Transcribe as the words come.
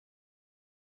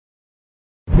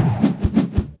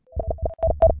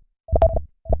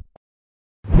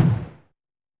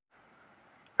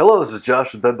Hello, this is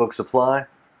Josh with BedBug Supply.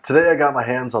 Today I got my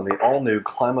hands on the all-new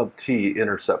ClimbUP T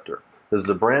Interceptor. This is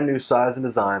a brand new size and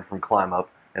design from ClimbUP,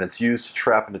 and it's used to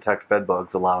trap and detect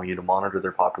bedbugs, allowing you to monitor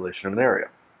their population in an area.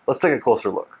 Let's take a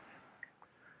closer look.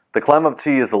 The ClimbUP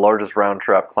T is the largest round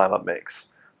trap ClimbUP makes.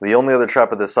 The only other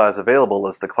trap of this size available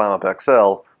is the ClimbUP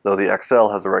XL, though the XL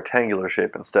has a rectangular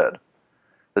shape instead.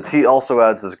 The T also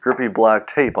adds this grippy black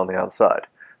tape on the outside.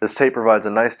 This tape provides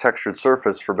a nice textured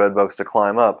surface for bedbugs to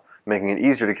climb up, making it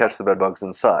easier to catch the bedbugs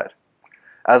inside.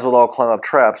 As with all ClimbUP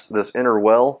traps, this inner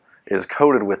well is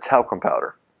coated with talcum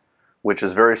powder, which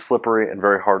is very slippery and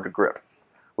very hard to grip.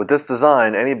 With this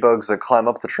design, any bugs that climb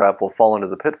up the trap will fall into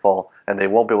the pitfall and they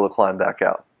won't be able to climb back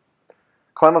out.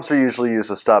 ClimbUPs are usually used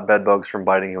to stop bedbugs from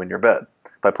biting you in your bed.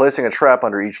 By placing a trap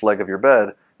under each leg of your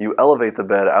bed, you elevate the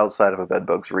bed outside of a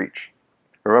bedbug's reach.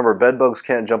 Remember, bedbugs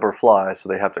can't jump or fly, so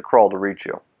they have to crawl to reach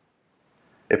you.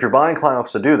 If you're buying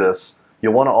ClimbUPs to do this,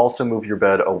 you'll want to also move your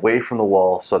bed away from the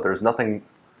wall so that there's nothing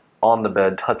on the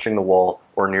bed touching the wall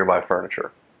or nearby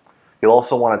furniture. You'll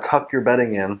also want to tuck your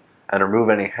bedding in and remove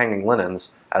any hanging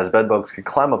linens, as bedbugs can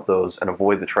climb up those and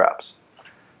avoid the traps.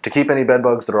 To keep any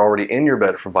bedbugs that are already in your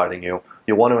bed from biting you,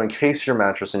 you'll want to encase your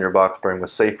mattress and your box spring with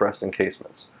safe rest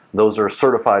encasements. Those are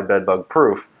certified bedbug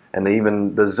proof, and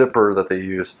the zipper that they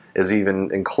use is even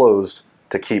enclosed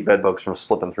to keep bedbugs from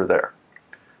slipping through there.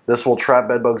 This will trap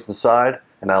bedbugs inside,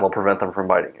 and that'll prevent them from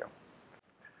biting you.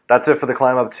 That's it for the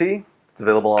ClimbUP T. It's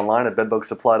available online at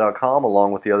bedbugsupply.com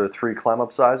along with the other 3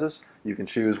 ClimbUP sizes. You can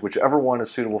choose whichever one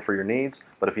is suitable for your needs,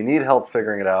 but if you need help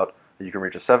figuring it out, you can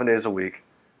reach us 7 days a week.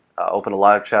 Open a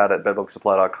live chat at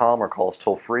bedbugsupply.com or call us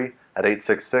toll-free at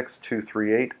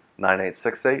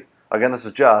 866-238-9868. Again, this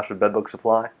is Josh at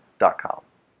bedbugsupply.com.